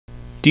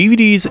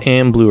DVDs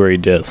and Blu-ray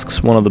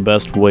discs, one of the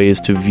best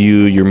ways to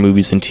view your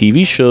movies and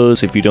TV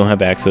shows if you don't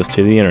have access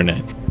to the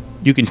internet.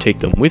 You can take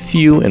them with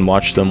you and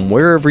watch them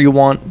wherever you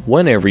want,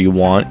 whenever you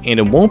want, and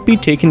it won't be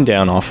taken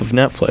down off of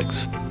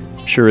Netflix.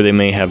 Sure, they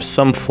may have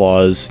some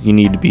flaws. You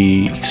need to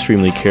be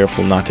extremely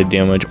careful not to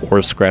damage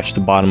or scratch the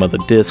bottom of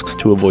the discs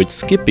to avoid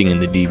skipping in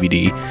the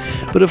DVD.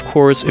 But of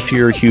course, if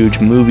you're a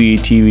huge movie,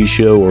 TV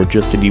show, or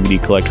just a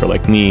DVD collector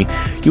like me,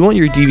 you want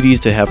your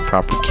DVDs to have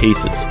proper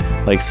cases.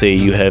 Like say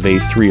you have a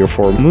 3 or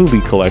 4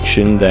 movie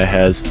collection that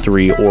has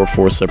 3 or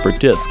 4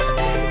 separate discs.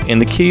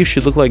 And the case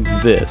should look like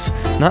this,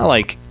 not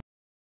like...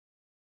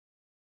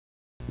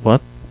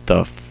 What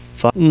the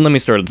fuck? Let me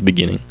start at the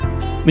beginning.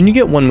 When you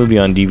get one movie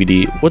on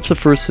DVD, what's the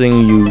first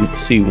thing you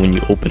see when you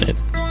open it?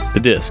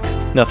 The disc,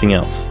 nothing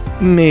else.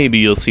 Maybe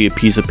you'll see a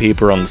piece of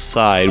paper on the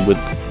side with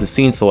the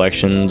scene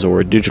selections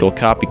or a digital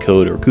copy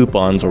code or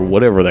coupons or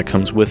whatever that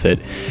comes with it.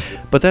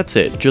 But that's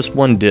it, just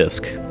one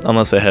disc,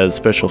 unless it has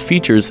special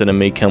features that it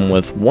may come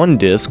with one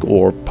disc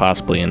or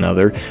possibly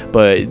another,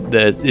 but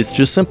it's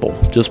just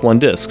simple, just one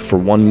disc for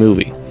one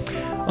movie.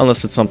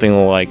 Unless it's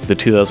something like the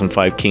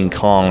 2005 King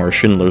Kong or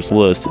Schindler's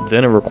List,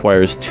 then it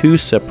requires 2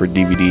 separate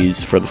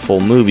DVDs for the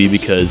full movie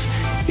because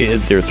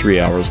they're 3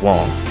 hours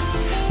long.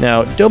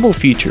 Now, double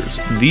features,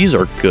 these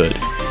are good.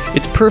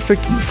 It's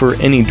perfect for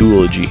any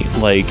duology,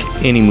 like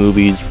any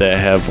movies that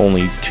have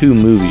only 2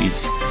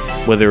 movies,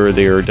 whether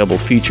they are double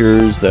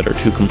features that are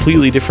 2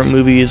 completely different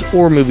movies,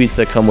 or movies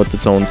that come with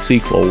its own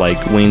sequel,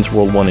 like Wayne's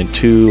World 1 and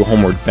 2,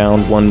 Homeward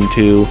Bound 1 and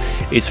 2,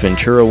 Ace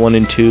Ventura 1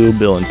 and 2,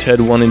 Bill and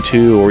Ted 1 and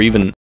 2, or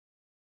even...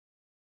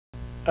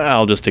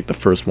 I'll just take the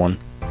first one.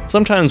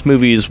 Sometimes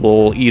movies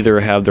will either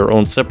have their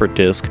own separate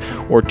disc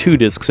or 2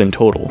 discs in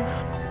total.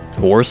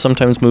 Or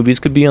sometimes movies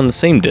could be on the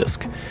same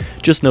disc,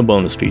 just no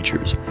bonus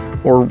features.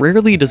 Or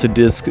rarely does a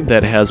disc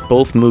that has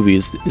both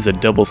movies is a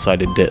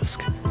double-sided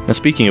disc. Now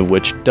speaking of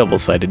which,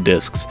 double-sided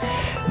discs.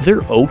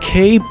 They're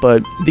okay,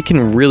 but they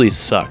can really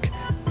suck.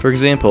 For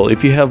example,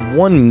 if you have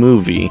one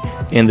movie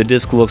and the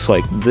disc looks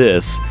like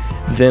this,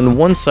 then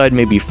one side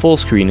may be full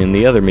screen and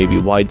the other may be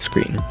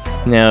widescreen.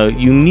 Now,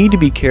 you need to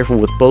be careful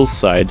with both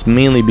sides,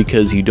 mainly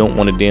because you don't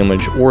want to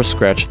damage or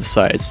scratch the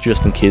sides,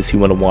 just in case you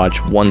want to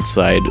watch one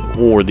side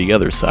or the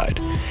other side.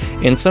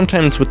 And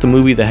sometimes with the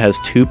movie that has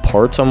 2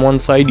 parts on one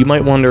side, you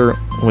might wonder,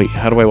 wait,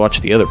 how do I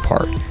watch the other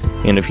part?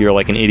 And if you're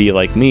like an idiot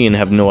like me and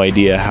have no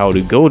idea how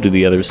to go to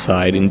the other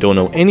side and don't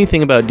know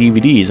anything about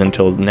DVDs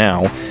until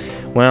now,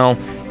 well,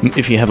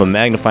 if you have a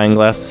magnifying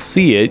glass to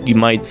see it, you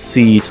might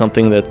see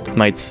something that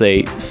might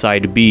say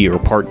Side B or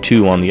Part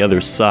 2 on the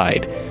other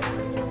side.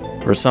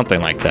 Or something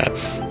like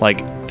that.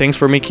 Like, thanks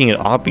for making it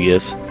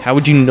obvious. How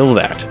would you know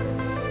that?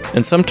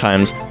 And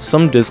sometimes,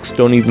 some discs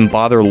don't even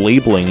bother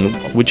labeling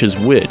which is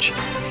which.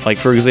 Like,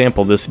 for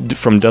example, this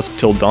From Dusk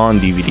Till Dawn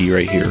DVD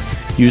right here.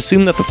 You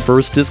assume that the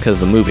first disc has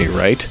the movie,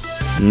 right?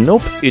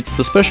 Nope, it's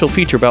the special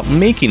feature about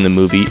making the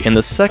movie, and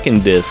the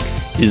second disc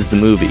is the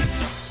movie.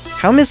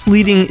 How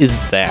misleading is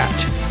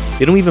that?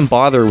 They don't even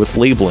bother with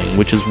labeling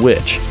which is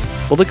which.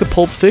 Well, look at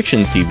Pulp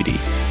Fiction's DVD.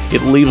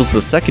 It labels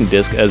the second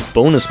disc as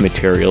bonus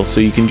material so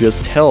you can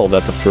just tell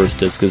that the first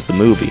disc is the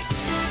movie.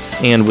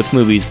 And with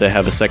movies that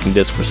have a second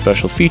disc for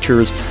special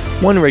features,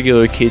 one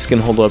regular case can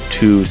hold up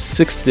to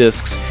 6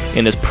 discs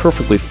and is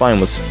perfectly fine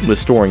with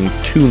storing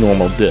 2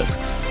 normal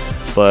discs.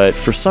 But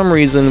for some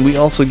reason, we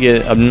also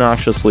get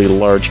obnoxiously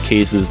large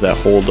cases that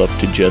hold up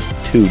to just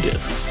 2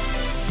 discs.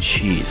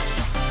 Jeez.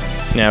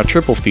 Now,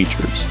 triple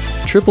features.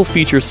 Triple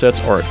feature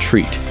sets are a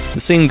treat. The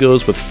same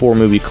goes with 4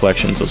 movie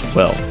collections as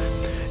well.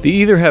 They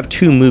either have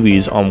 2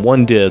 movies on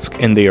one disc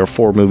and they are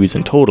 4 movies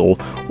in total,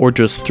 or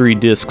just 3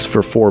 discs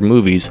for 4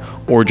 movies,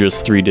 or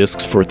just 3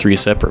 discs for 3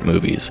 separate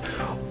movies.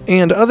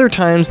 And other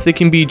times they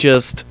can be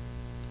just...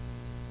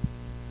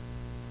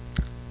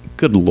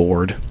 Good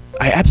lord.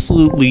 I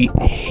absolutely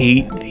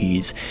hate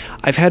these.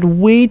 I've had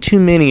way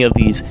too many of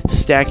these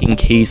stacking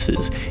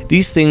cases.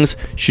 These things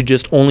should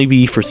just only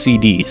be for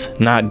CDs,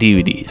 not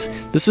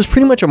DVDs. This is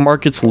pretty much a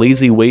market's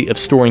lazy way of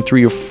storing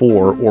 3 or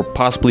 4 or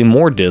possibly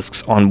more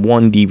discs on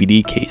one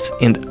DVD case,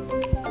 and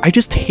I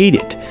just hate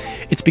it.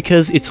 It's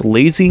because it's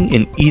lazy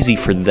and easy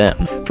for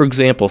them. For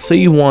example, say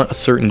you want a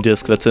certain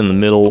disc that's in the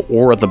middle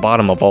or at the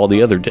bottom of all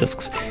the other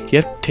discs. You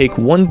have to take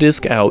one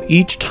disc out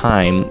each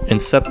time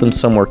and set them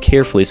somewhere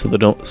carefully so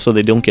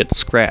they don't get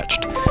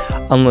scratched,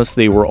 unless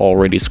they were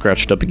already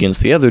scratched up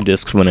against the other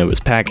discs when it was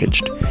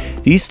packaged.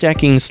 These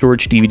stacking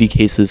storage DVD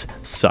cases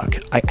suck.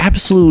 I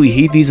absolutely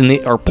hate these and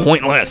they are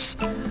pointless.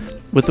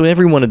 With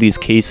every one of these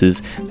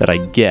cases that I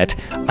get,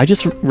 I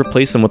just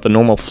replace them with the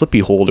normal flippy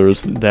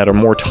holders that are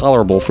more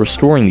tolerable for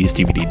storing these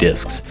DVD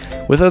discs.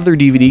 With other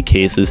DVD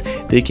cases,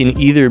 they can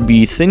either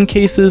be thin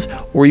cases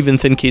or even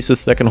thin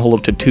cases that can hold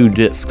up to 2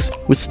 discs.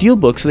 With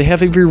steelbooks, they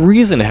have every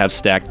reason to have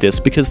stacked discs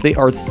because they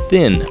are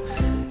thin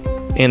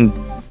and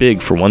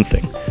big for one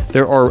thing.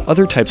 There are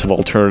other types of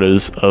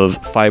alternatives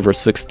of 5 or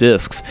 6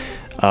 discs.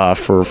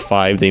 For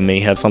 5, they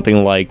may have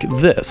something like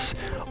this.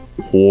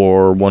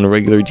 Or one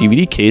regular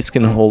DVD case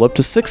can hold up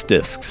to 6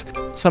 discs.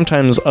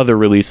 Sometimes other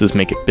releases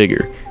make it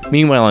bigger.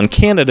 Meanwhile in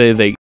Canada,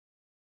 they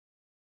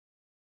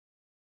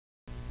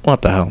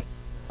What the hell?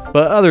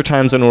 But other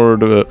times, in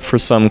order for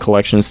some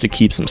collections to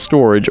keep some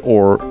storage,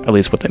 or at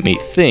least what they may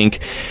think,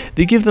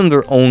 they give them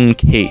their own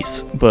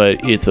case,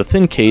 but it's a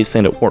thin case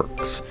and it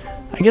works.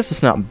 I guess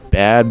it's not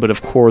bad, but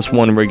of course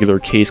one regular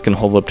case can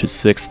hold up to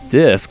 6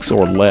 discs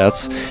or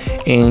less,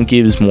 and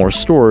gives more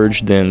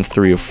storage than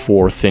 3 or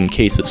 4 thin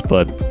cases,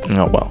 but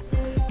oh well.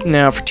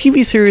 Now, for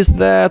TV series,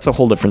 that's a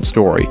whole different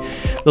story.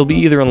 They'll be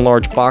either in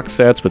large box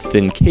sets with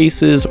thin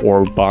cases,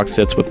 or box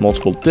sets with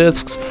multiple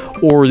discs,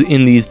 or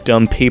in these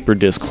dumb paper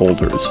disc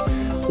holders,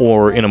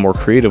 or in a more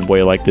creative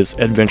way like this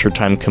Adventure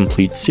Time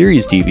Complete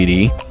Series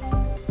DVD,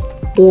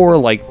 or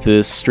like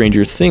this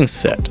Stranger Things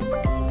set.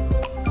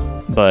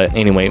 But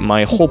anyway,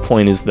 my whole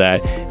point is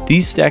that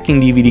these stacking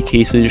DVD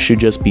cases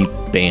should just be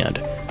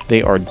banned.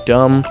 They are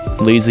dumb,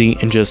 lazy,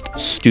 and just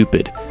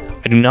stupid.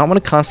 I do not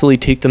want to constantly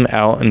take them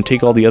out and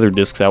take all the other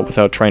discs out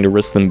without trying to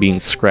risk them being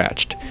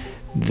scratched.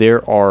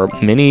 There are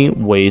many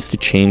ways to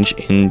change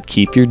and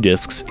keep your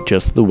discs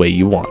just the way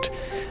you want.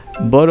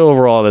 But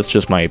overall, that's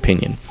just my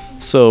opinion.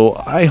 So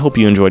I hope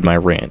you enjoyed my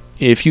rant.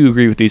 If you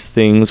agree with these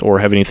things or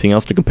have anything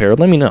else to compare,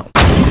 let me know.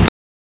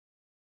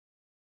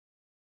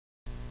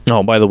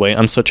 Oh, by the way,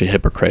 I'm such a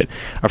hypocrite.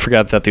 I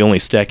forgot that the only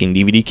stacking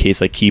DVD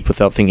case I keep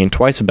without thinking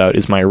twice about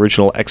is my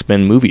original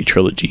X-Men movie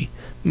trilogy.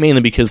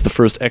 Mainly because the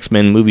first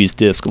X-Men movies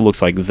disc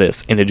looks like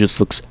this, and it just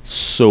looks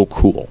so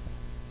cool.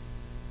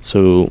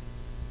 So,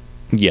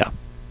 yeah.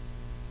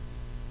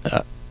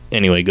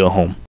 Anyway, go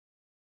home.